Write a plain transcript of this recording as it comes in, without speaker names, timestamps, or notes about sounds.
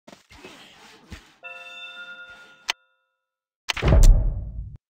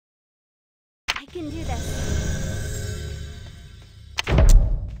can do this.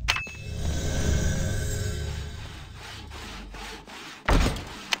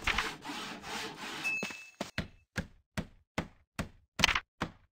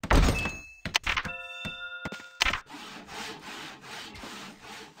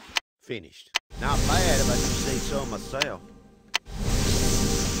 Finished. Not bad if I can say so myself.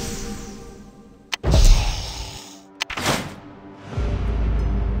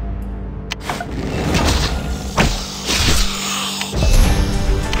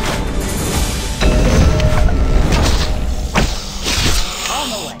 On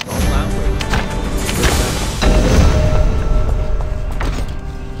the way.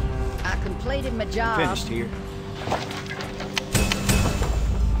 I completed my job. Finished here.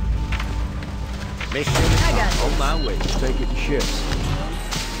 Mission I got on my way. Take it to ships.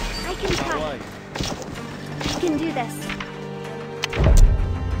 I can try. I can do this.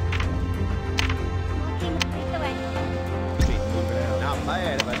 Walking right away. Keep moving out. Not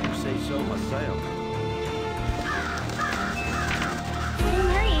bad if I can say so myself. I'm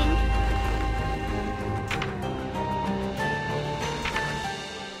hurrying.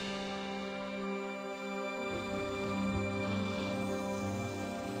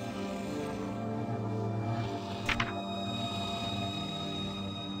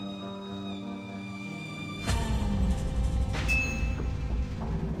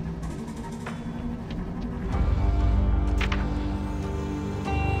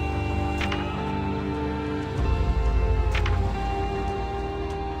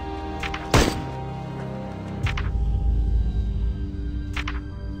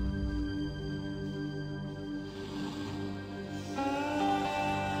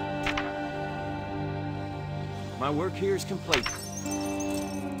 My work here is complete.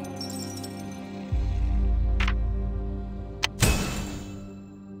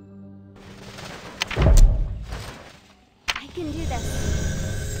 I can do this.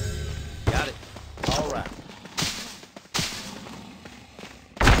 Got it. All right.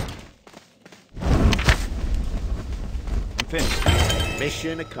 I'm finished.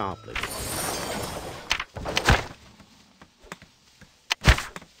 Mission accomplished.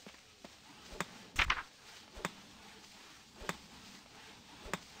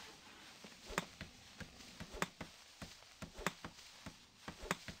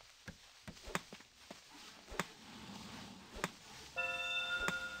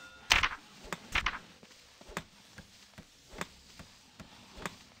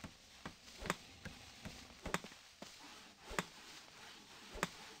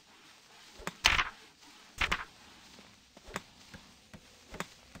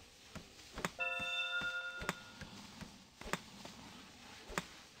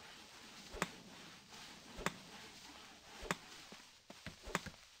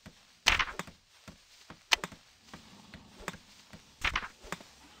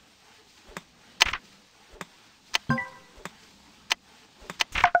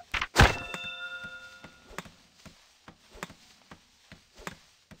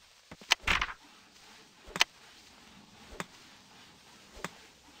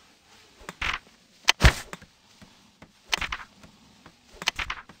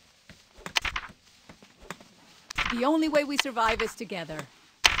 The only way we survive is together.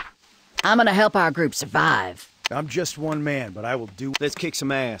 I'm gonna help our group survive. I'm just one man, but I will do. Let's kick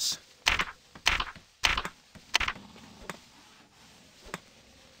some ass.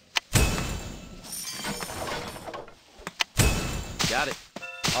 Got it.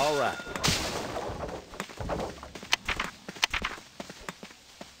 All right.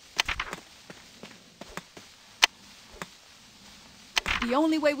 The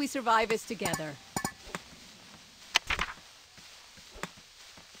only way we survive is together.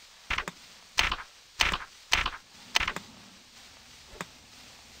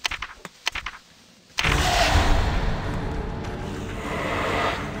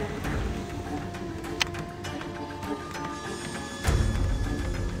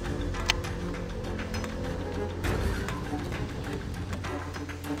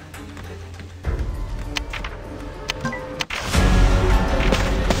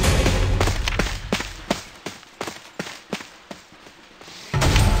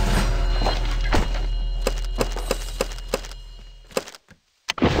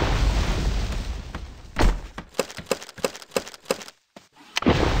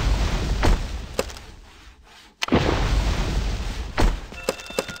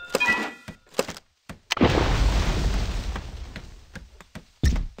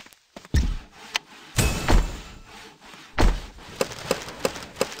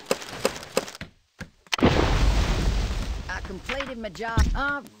 completed my job.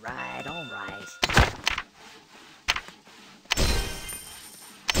 All right, all right.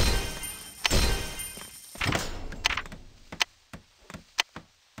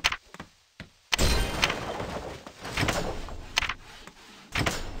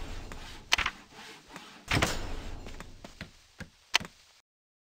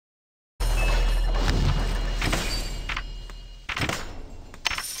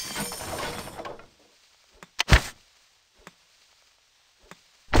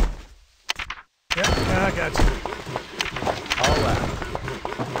 Yeah, I got you. All right.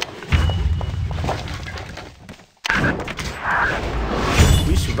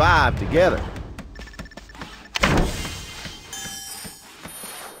 We survived together.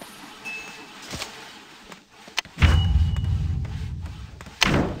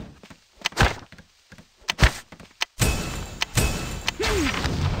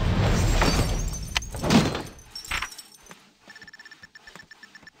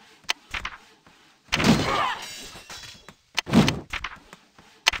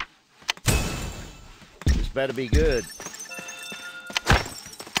 This better be good.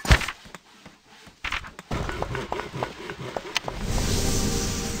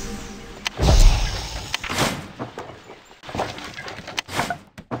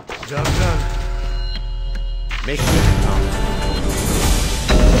 Job done. Mission accomplished.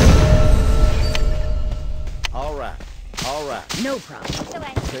 All right. All right. No problem. This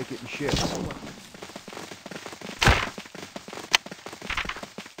way. Take it in shifts.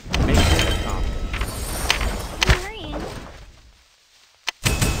 Mission accomplished. I'm hurrying.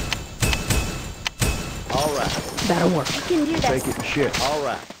 All right. That'll work. I can do this. Take it in shifts. All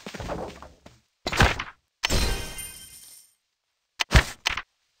right.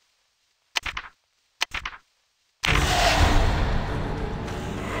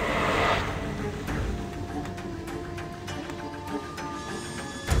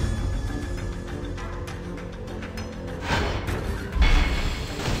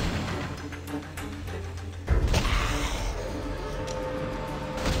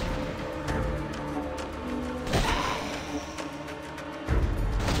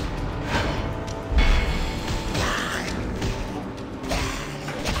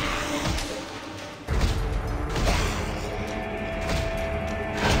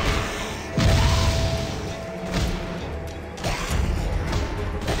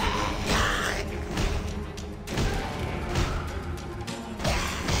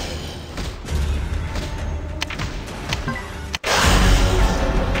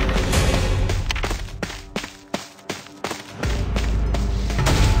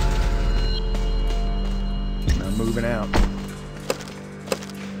 I'm moving out.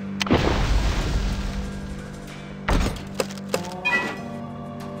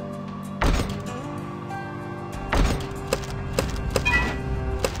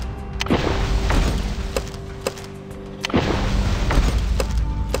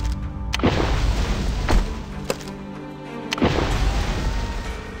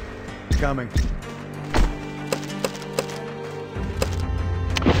 Coming.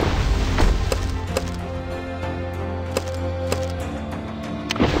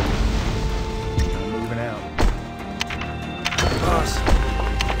 I'm moving out. Boss.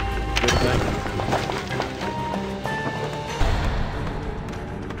 Good thing.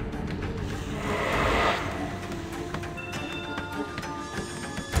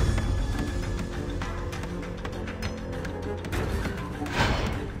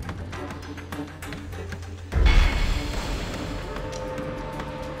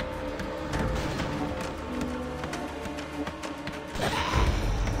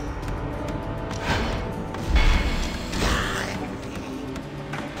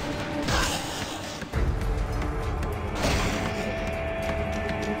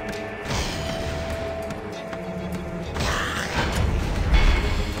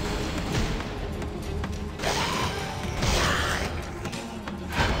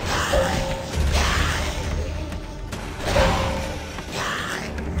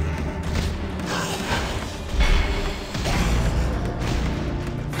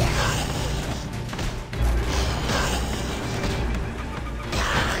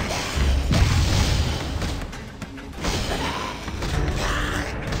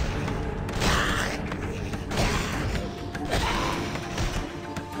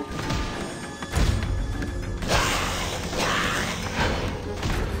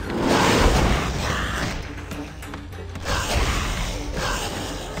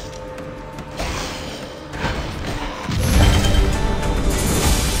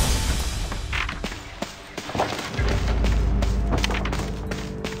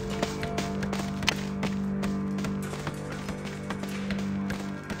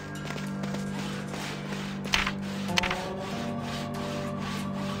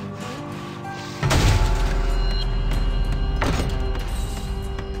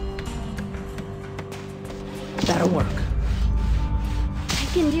 That'll work. I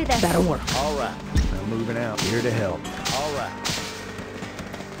can do this. That'll work. All right. I'm moving out. Here to help. All right.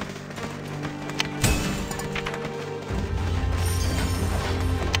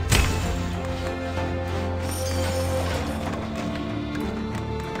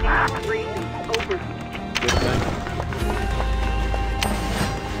 Good thing.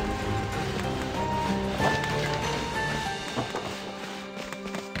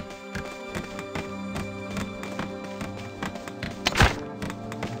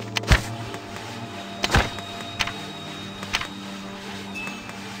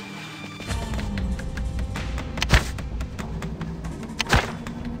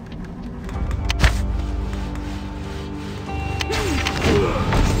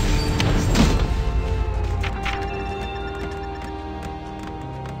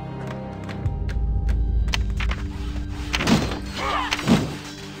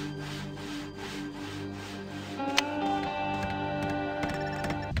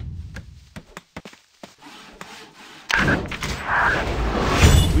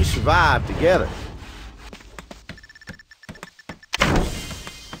 We survived together.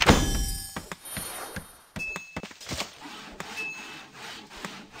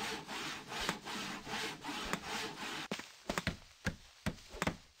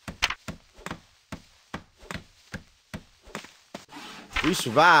 We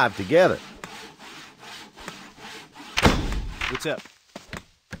survived together. What's up?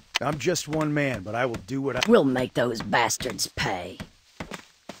 I'm just one man, but I will do what I... We'll make those bastards pay.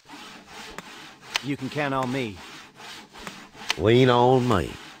 You can count on me. Lean on me.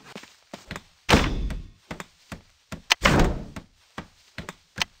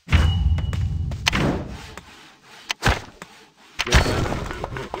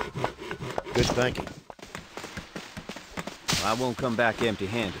 Good thinking. I won't come back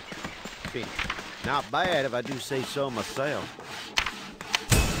empty-handed. Not bad if I do say so myself.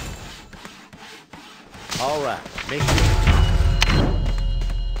 All right. Make sure.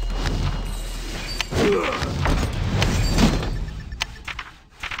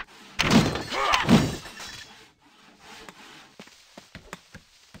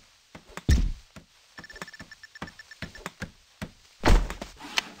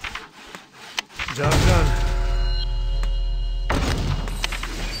 Job done.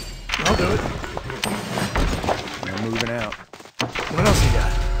 I'll do it. I'm moving out. What else you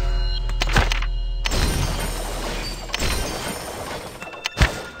got?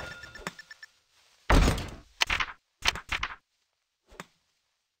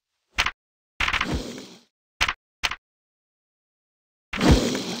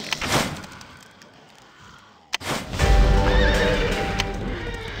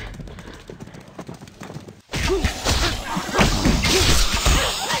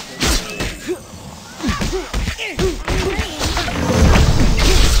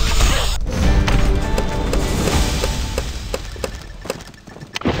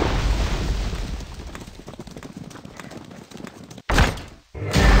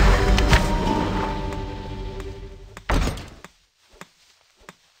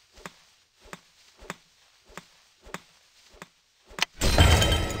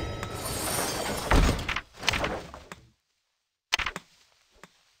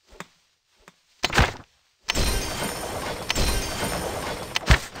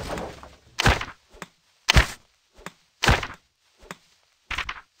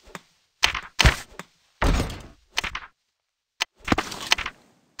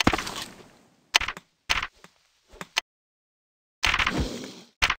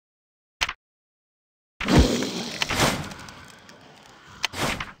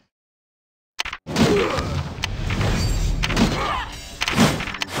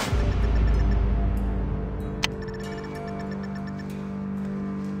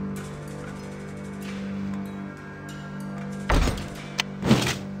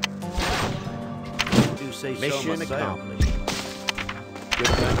 Say so Mission myself. accomplished. Good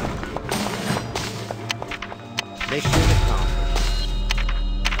thing. Mission accomplished.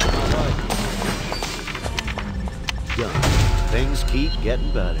 All right. Done. Things keep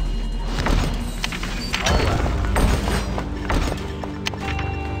getting better. All right.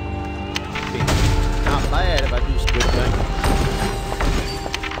 Not bad if I do some good thing.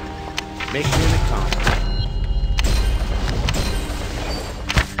 Mission accomplished.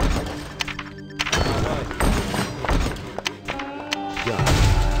 Done.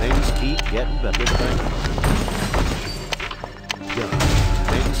 Things keep getting better. Good thing. Done.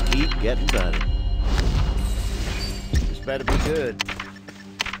 Things keep getting better. This better be good.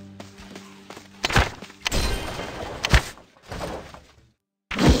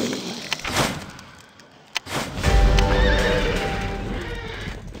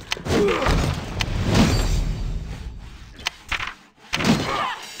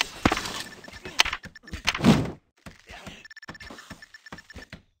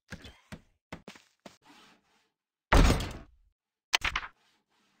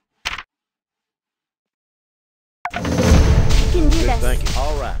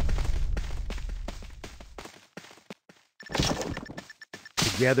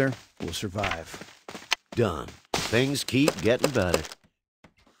 Together, we'll survive. Done. Things keep getting better.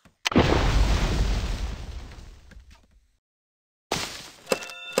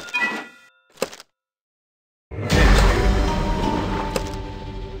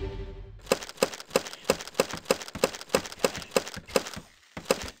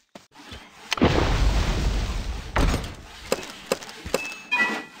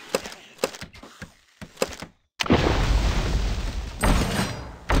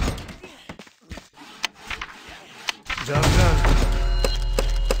 Job done.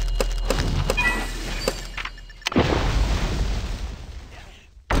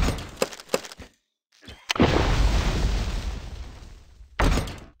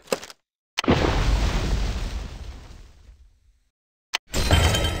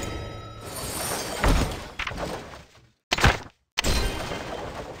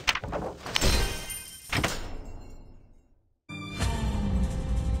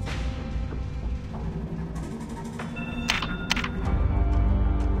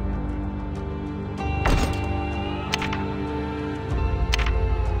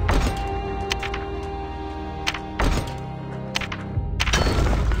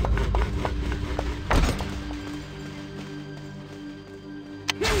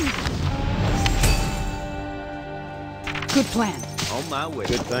 Good plan. On my way.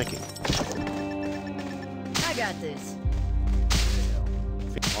 Good thinking. I got this.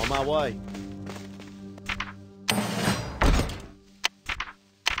 On my way.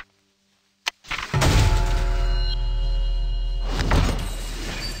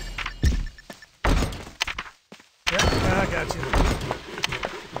 Yep, I got you.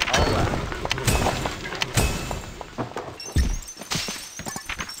 All right.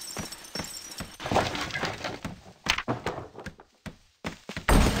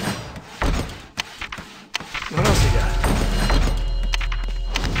 What else you got?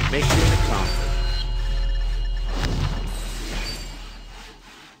 Mission accomplished.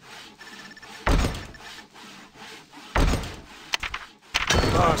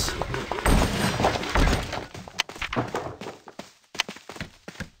 Boss.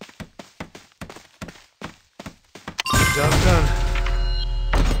 Job done.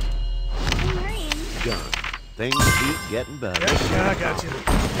 I'm hurrying. Done. Things keep getting better. Yep, I got you.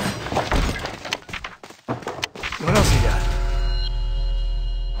 What else you got?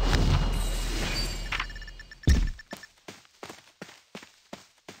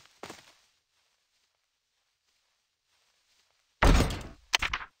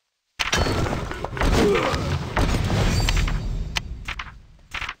 Ugh.